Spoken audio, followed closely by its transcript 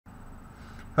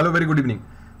Hello, very good evening.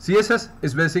 CSS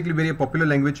is basically very popular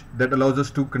language that allows us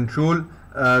to control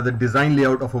the design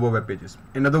layout of our web pages.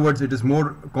 In other words, it is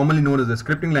more commonly known as a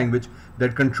scripting language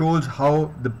that controls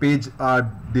how the page are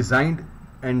designed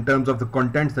in terms of the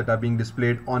contents that are being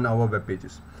displayed on our web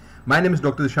pages. My name is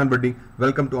Dr. Dishan.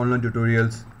 Welcome to Online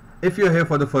Tutorials. If you're here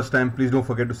for the first time, please don't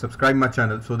forget to subscribe my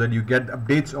channel so that you get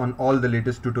updates on all the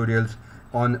latest tutorials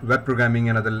on web programming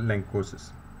and other language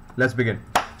courses. Let's begin.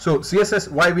 So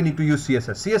CSS, why we need to use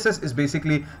CSS? CSS is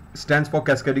basically stands for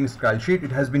Cascading Style Sheet.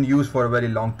 It has been used for a very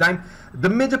long time. The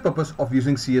major purpose of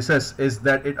using CSS is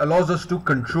that it allows us to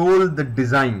control the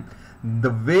design, the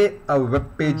way a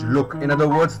web page look. In other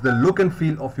words, the look and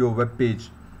feel of your web page.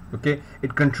 Okay,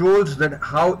 it controls that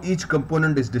how each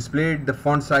component is displayed, the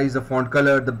font size, the font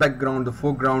color, the background, the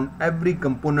foreground, every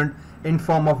component in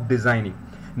form of designing.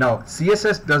 Now,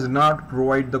 CSS does not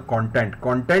provide the content.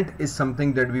 Content is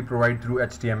something that we provide through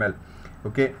HTML.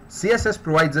 Okay, CSS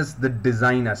provides us the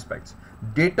design aspects.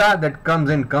 Data that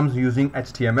comes using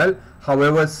HTML.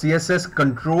 However, CSS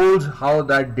controls how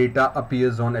that data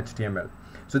appears on HTML.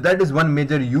 So that is one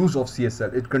major use of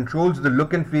CSS. It controls the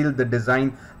look and feel, the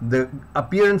design, the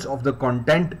appearance of the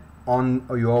content on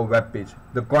your web page.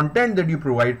 The content that you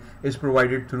provide is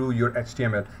provided through your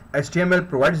HTML. HTML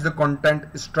provides the content,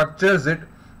 structures it,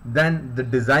 then the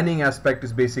designing aspect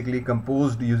is basically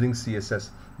composed using CSS.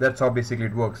 That's how basically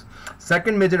it works.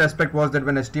 Second major aspect was that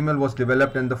when HTML was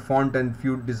developed and the font and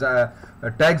few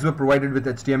tags were provided with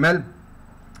HTML,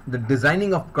 the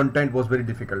designing of content was very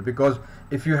difficult, because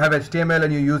if you have HTML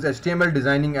and you use HTML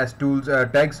designing as tools,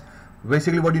 tags,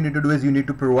 basically what you need to do is you need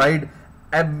to provide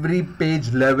every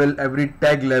page level, every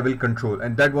tag level control,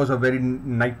 and that was a very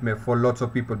nightmare for lots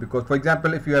of people. Because for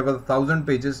example, if you have 1,000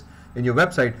 pages in your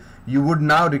website, you would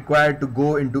now require to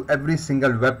go into every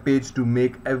single web page to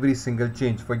make every single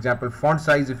change. For example, font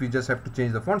size, if you just have to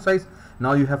change the font size,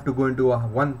 now you have to go into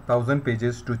 1,000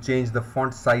 pages to change the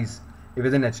font size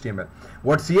within HTML.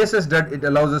 What CSS does, it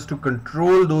allows us to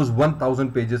control those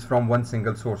 1,000 pages from one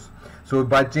single source. So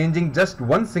by changing just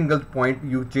one single point,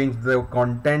 you change the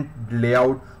content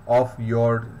layout of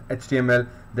your HTML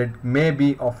that may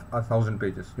be of 1,000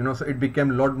 pages. So it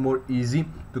became a lot more easy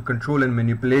to control and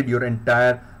manipulate your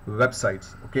entire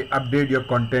websites. Okay, update your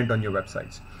content on your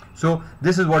websites. So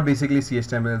this is what basically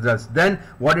CSS does. Then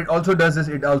what it also does is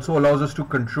it also allows us to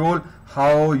control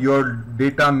how your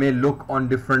data may look on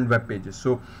different web pages.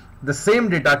 So the same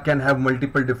data can have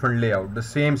multiple different layout. The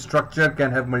same structure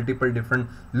can have multiple different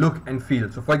look and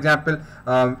feel. So for example,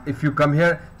 if you come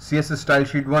here, CSS style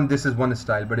sheet 1, this is one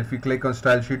style, but if you click on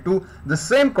style sheet 2, the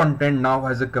same content now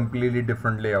has a completely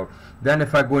different layout. Then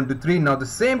if I go into 3, now the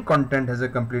same content has a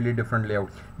completely different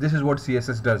layout. This is what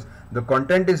CSS does. The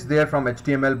content is there from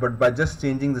HTML, but by just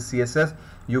changing the CSS,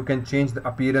 you can change the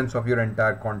appearance of your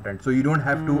entire content. So you don't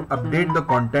have to update the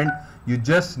content, you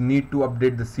just need to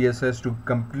update the CSS to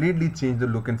completely change the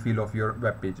look and feel of your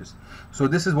web pages. So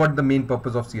this is what the main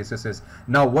purpose of CSS is.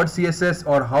 Now what CSS,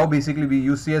 or how basically we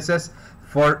use CSS?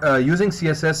 For using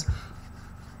CSS,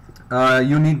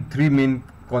 you need three main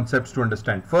concepts to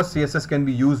understand. First, CSS can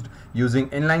be used using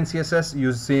inline CSS.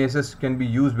 CSS can be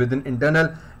used within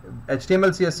internal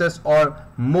HTML CSS, or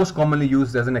most commonly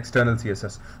used as an external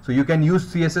CSS. So you can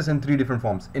use CSS in three different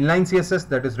forms. Inline CSS,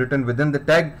 that is written within the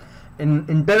tag. In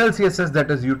internal CSS, that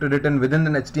is written within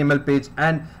an HTML page,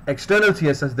 and external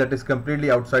CSS, that is completely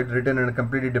outside, written in a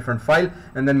completely different file,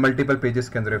 and then multiple pages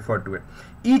can refer to it.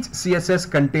 Each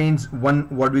CSS contains one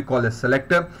what we call a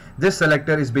selector. This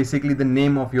selector is basically the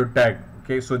name of your tag.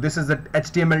 Okay, so this is the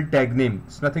HTML tag name.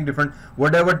 It's nothing different.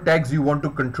 Whatever tags you want to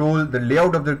control, the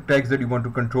layout of the tags that you want to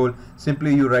control,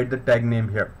 simply you write the tag name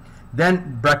here.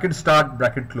 Then bracket start,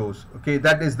 bracket close. Okay,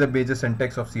 that is the major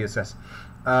syntax of CSS.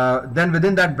 Then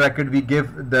within that bracket we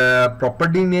give the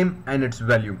property name and its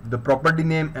value. The property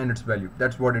name and its value.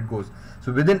 That's what it goes.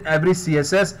 So within every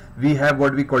CSS we have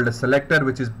what we call the selector,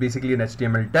 which is basically an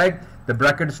HTML tag, the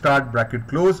bracket start, bracket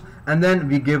close, and then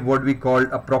we give what we call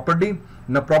a property.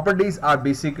 Now properties are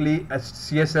basically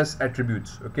CSS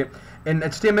attributes. Okay, in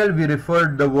HTML we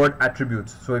refer the word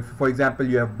attributes. So if for example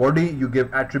you have body, you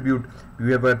give attribute.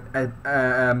 You have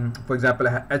for example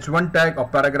a h1 tag or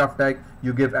paragraph tag,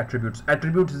 you give attributes.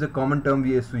 Attributes is a common term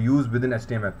we used to use within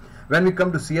HTML. When we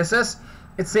come to CSS,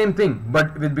 it's same thing,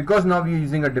 but because now we're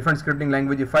using a different scripting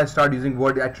language, if I start using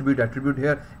word attribute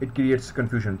here, it creates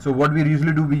confusion. So what we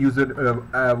usually do, we use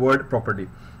a word property.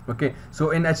 Okay,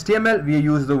 so in HTML we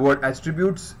use the word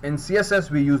attributes. In CSS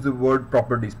we use the word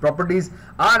properties. Properties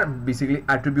are basically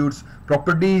attributes,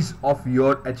 properties of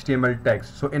your HTML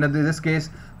text. So in this case,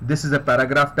 this is a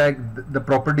paragraph tag, the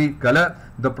property color,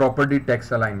 the property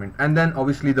text alignment, and then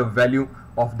obviously the value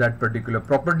of that particular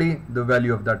property, the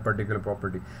value of that particular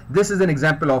property. This is an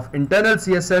example of internal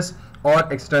CSS or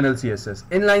external CSS.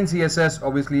 Inline CSS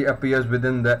obviously appears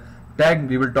within the tag.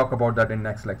 We will talk about that in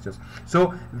next lectures.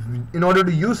 So in order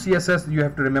to use CSS, you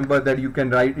have to remember that you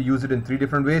can use it in 3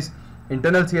 different ways: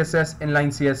 internal CSS, inline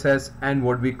CSS, and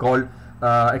what we call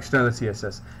external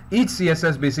CSS. Each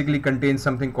CSS basically contains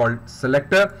something called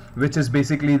selector, which is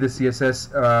basically the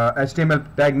CSS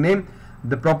HTML tag name,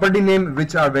 the property name,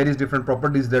 which are various different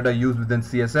properties that are used within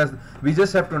CSS. We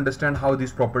just have to understand how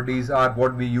these properties are,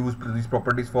 what we use these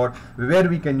properties for, where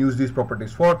we can use these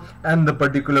properties for, and the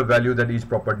particular value that each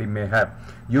property may have.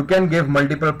 You can give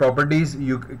multiple properties,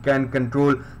 you can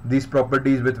control these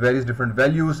properties with various different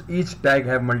values. Each tag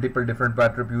have multiple different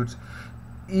attributes.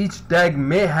 Each tag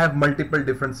may have multiple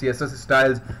different CSS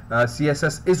styles.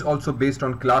 CSS is also based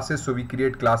on classes, so we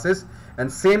create classes,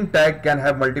 and same tag can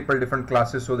have multiple different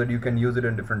classes so that you can use it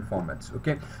in different formats.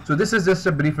 Okay, so this is just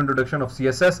a brief introduction of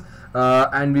CSS,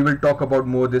 and we will talk about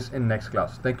more this in next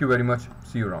class. Thank you very much.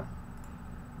 See you around.